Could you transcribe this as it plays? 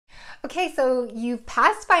Okay, so you've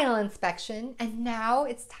passed final inspection and now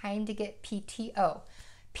it's time to get PTO.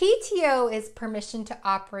 PTO is permission to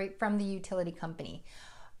operate from the utility company.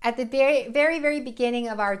 At the very beginning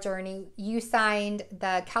of our journey, you signed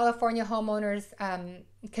the California Homeowners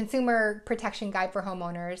Consumer Protection Guide for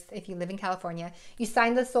Homeowners if you live in California. You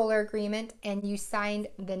signed the solar agreement and you signed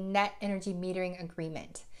the net energy metering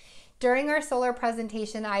agreement. During our solar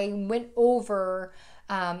presentation, I went over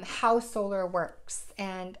how solar works.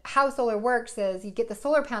 And how solar works is you get the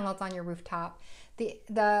solar panels on your rooftop.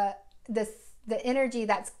 The energy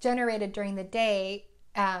that's generated during the day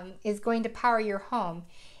is going to power your home.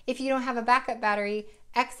 If you don't have a backup battery,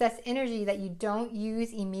 excess energy that you don't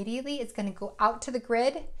use immediately is going to go out to the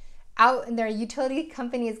grid, and their utility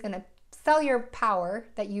company is going to sell your power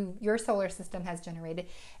that your solar system has generated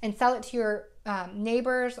and sell it to your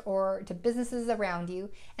neighbors or to businesses around you,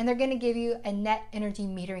 and they're going to give you a net energy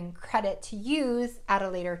metering credit to use at a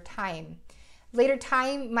later time. Later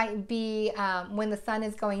time might be when the sun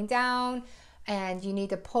is going down and you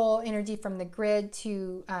need to pull energy from the grid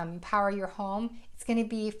to power your home. It's going to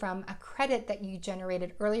be from a credit that you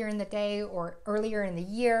generated earlier in the day or earlier in the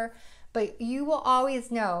year, but you will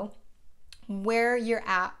always know where you're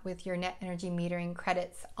at with your net energy metering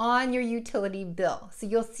credits on your utility bill. So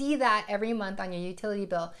you'll see that every month on your utility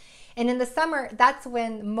bill. And in the summer, that's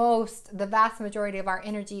when the vast majority of our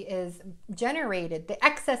energy is generated, the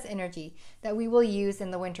excess energy that we will use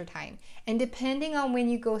in the wintertime. And depending on when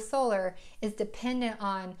you go solar is dependent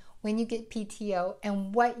on when you get PTO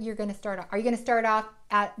and what you're going to start off. Are you going to start off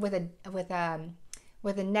with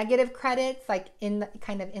a negative credits, like in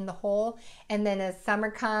the hole, and then as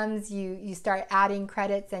summer comes you start adding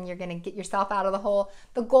credits and you're going to get yourself out of the hole?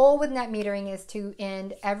 The goal with net metering is to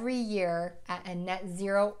end every year at a net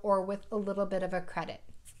zero or with a little bit of a credit.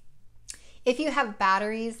 If you have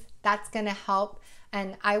batteries, that's going to help,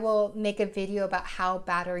 and I will make a video about how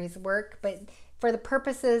batteries work, but for the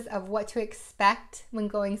purposes of what to expect when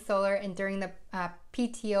going solar and during the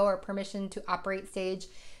PTO or permission to operate stage,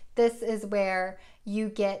 this is where you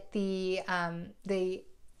get the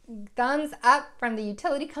thumbs up from the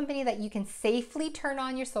utility company that you can safely turn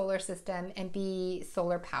on your solar system and be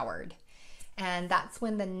solar powered. And that's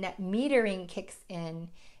when the net metering kicks in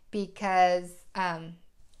because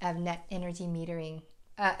of net energy metering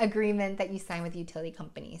agreement that you sign with the utility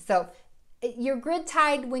company. So you're grid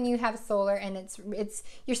tied when you have solar, and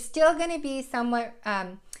you're still going to be somewhat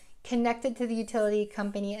connected to the utility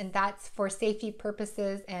company, and that's for safety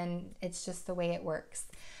purposes, and it's just the way it works.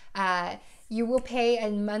 You will pay a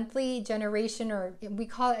monthly generation, or we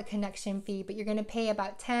call it a connection fee, but you're going to pay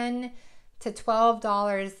about $10 to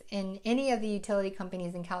 $12 in any of the utility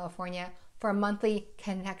companies in California for a monthly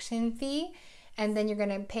connection fee, and then you're going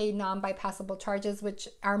to pay non-bypassable charges, which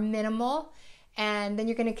are minimal, and then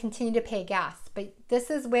you're going to continue to pay gas. But this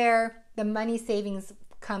is where the money savings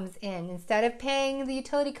comes in. Instead of paying the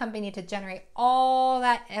utility company to generate all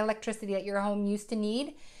that electricity that your home used to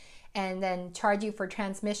need and then charge you for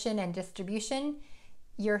transmission and distribution,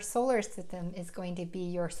 your solar system is going to be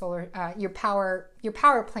your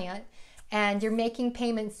power plant, and you're making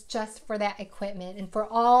payments just for that equipment and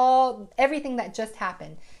for everything that just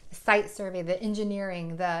happened: the site survey, the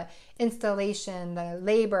engineering, the installation, the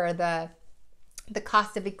labor, the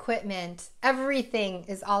cost of equipment. Everything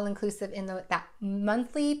is all inclusive in that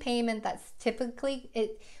monthly payment. That's typically,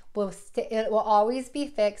 it will always be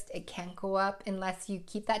fixed. It can't go up unless you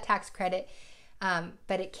keep that tax credit,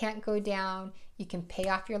 but it can't go down. You can pay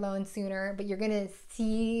off your loan sooner, but you're going to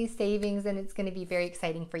see savings, and it's going to be very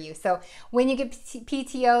exciting for you. So when you get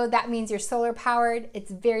PTO, that means you're solar powered. It's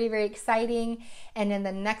very exciting. And in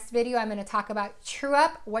the next video, I'm going to talk about true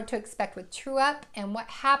up, what to expect with true up, and what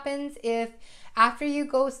happens if after you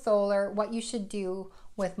go solar, what you should do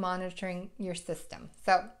with monitoring your system.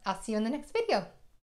 So I'll see you in the next video.